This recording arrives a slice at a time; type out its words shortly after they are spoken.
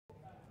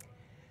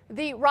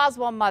The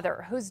Roswell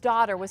mother, whose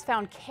daughter was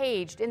found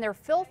caged in their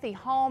filthy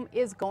home,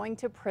 is going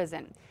to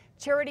prison.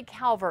 Charity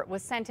Calvert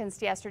was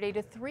sentenced yesterday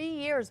to 3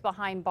 years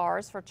behind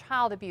bars for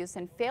child abuse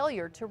and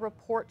failure to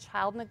report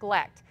child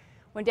neglect.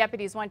 When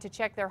deputies went to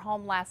check their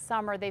home last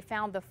summer, they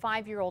found the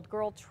 5-year-old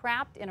girl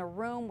trapped in a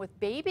room with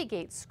baby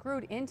gates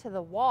screwed into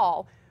the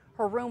wall.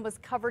 Her room was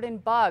covered in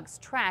bugs,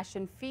 trash,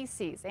 and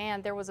feces,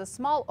 and there was a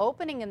small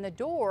opening in the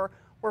door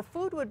where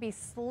food would be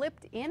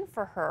slipped in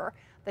for her.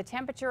 The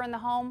temperature in the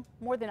home,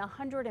 more than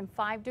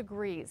 105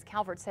 degrees.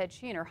 Calvert said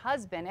she and her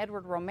husband,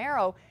 Edward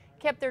Romero,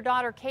 kept their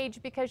daughter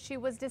caged because she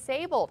was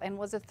disabled and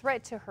was a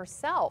threat to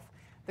herself.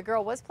 The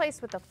girl was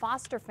placed with a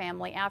foster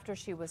family after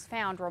she was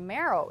found.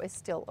 Romero is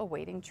still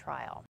awaiting trial.